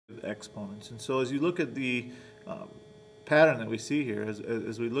exponents. And so as you look at the pattern that we see here,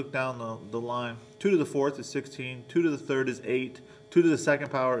 as we look down the line, 2 to the 4th is 16, 2 to the 3rd is 8, 2 to the 2nd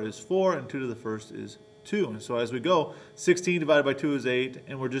power is 4, and 2 to the 1st is 2. And so as we go, 16 divided by 2 is 8,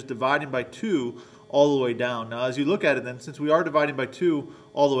 and we're just dividing by 2 all the way down. Now as you look at it then, since we are dividing by 2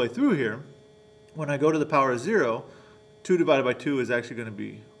 all the way through here, when I go to the power of 0, 2 divided by 2 is actually going to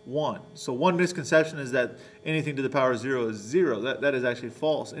be 1. So one misconception is that anything to the power of 0 is 0. That is actually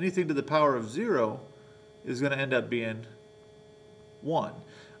false. Anything to the power of 0 is going to end up being 1,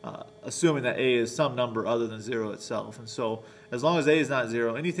 assuming that a is some number other than 0 itself. And so as long as a is not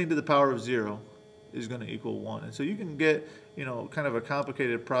 0, anything to the power of 0 is going to equal 1. And so you can get, kind of a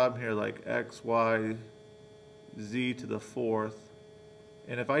complicated problem here like x, y, z to the 4th.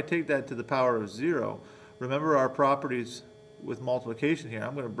 And if I take that to the power of 0, remember our properties with multiplication here.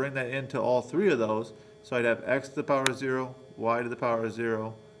 I'm going to bring that into all three of those. So I'd have x to the power of 0, y to the power of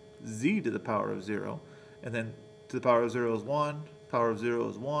 0, z to the power of 0. And then to the power of 0 is 1, power of 0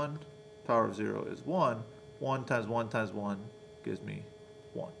 is 1, power of 0 is 1. 1 times 1 times 1 gives me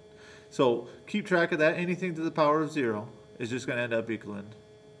 1. So keep track of that. Anything to the power of 0 is just going to end up equaling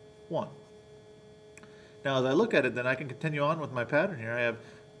 1. Now as I look at it, then I can continue on with my pattern here. I have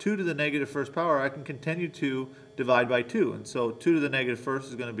 2 to the negative 1st power. I can continue to divide by 2. And so 2 to the negative 1st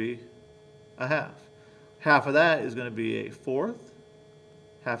is going to be a half. Half of that is going to be a 4th.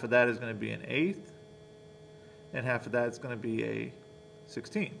 Half of that is going to be an 8th. And half of that is going to be a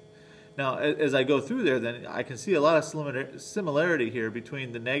 16th. Now as I go through there, then I can see a lot of similarity here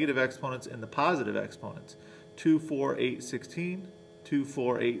between the negative exponents and the positive exponents. 2, 4, 8, 16. 2,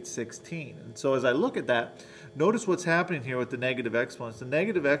 4, 8, 16. And so as I look at that, notice what's happening here with the negative exponents. The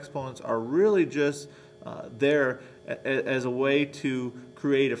negative exponents are really just there as a way to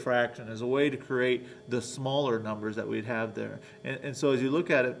create a fraction, as a way to create the smaller numbers that we'd have there. And so as you look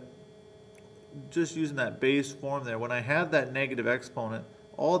at it, just using that base form there, when I have that negative exponent,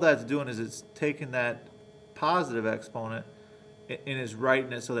 all that's doing is it's taking that positive exponent and is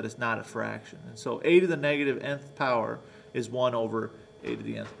writing it so that it's not a fraction. And so a to the negative nth power is 1 over a to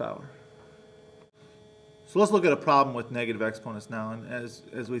the nth power. So let's look at a problem with negative exponents now. And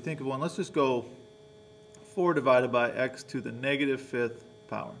as we think of one, let's just go 4 divided by x to the negative 5th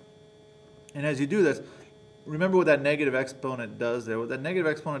power. And as you do this, remember what that negative exponent does there. What that negative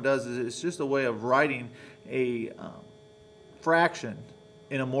exponent does is it's just a way of writing a fraction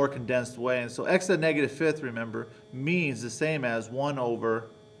in a more condensed way. And so x to the negative 5th, remember, means the same as 1 over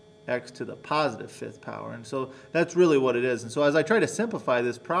x to the positive 5th power. And so that's really what it is. And so as I try to simplify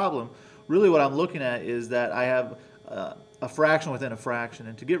this problem, really what I'm looking at is that I have a fraction within a fraction.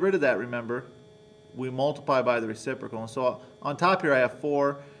 And to get rid of that, remember, we multiply by the reciprocal. And so on top here I have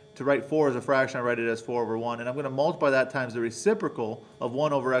 4. To write 4 as a fraction, I write it as 4 over 1. And I'm going to multiply that times the reciprocal of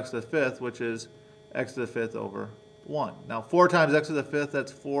 1 over x to the 5th, which is x to the 5th over 1. Now 4 times x to the 5th,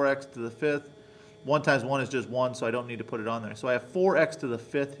 that's 4x to the 5th. 1 times 1 is just 1, so I don't need to put it on there. So I have 4x to the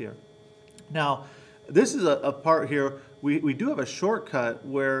 5th here. Now, this is a part here, we do have a shortcut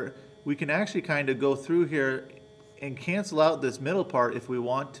where we can actually kind of go through here and cancel out this middle part if we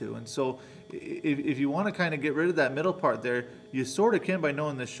want to. And so if you want to kind of get rid of that middle part there, you sort of can by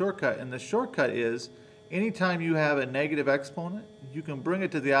knowing the shortcut. And the shortcut is anytime you have a negative exponent, you can bring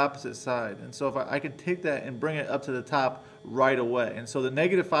it to the opposite side. And so if I can take that and bring it up to the top right away. And so the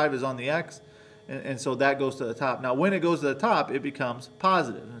negative 5 is on the x, and so that goes to the top. Now when it goes to the top, it becomes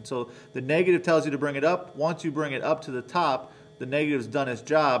positive. And so the negative tells you to bring it up. Once you bring it up to the top, the negative's done its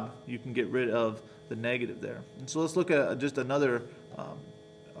job. You can get rid of the negative there. And so let's look at just another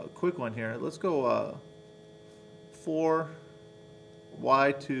a quick one here. Let's go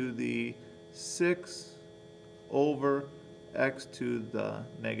 4y to the 6 over x to the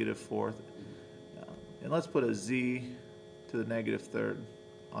negative 4th. And let's put a z to the negative 3rd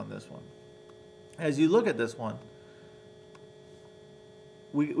on this one. As you look at this one,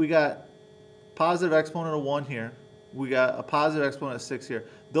 we got positive exponent of 1 here. We got a positive exponent of 6 here.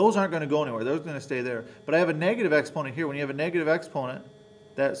 Those aren't going to go anywhere. Those are going to stay there. But I have a negative exponent here. When you have a negative exponent,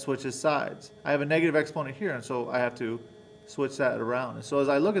 that switches sides. I have a negative exponent here, and so I have to switch that around. And so as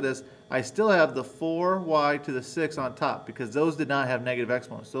I look at this, I still have the 4y to the 6 on top because those did not have negative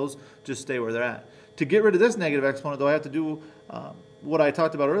exponents. Those just stay where they're at. To get rid of this negative exponent, though, I have to do what I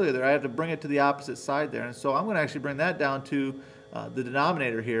talked about earlier there. I have to bring it to the opposite side there. And so I'm going to actually bring that down to the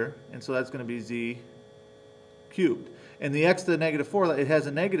denominator here. And so that's going to be z cubed. And the x to the negative 4, it has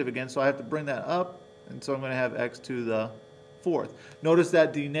a negative again, so I have to bring that up. And so I'm going to have x to the 4th. Notice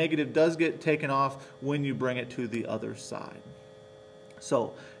that the negative does get taken off when you bring it to the other side.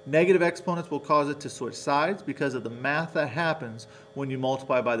 So Negative exponents will cause it to switch sides because of the math that happens when you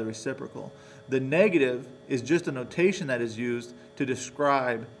multiply by the reciprocal. The negative is just a notation that is used to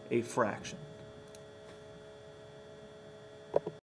describe a fraction.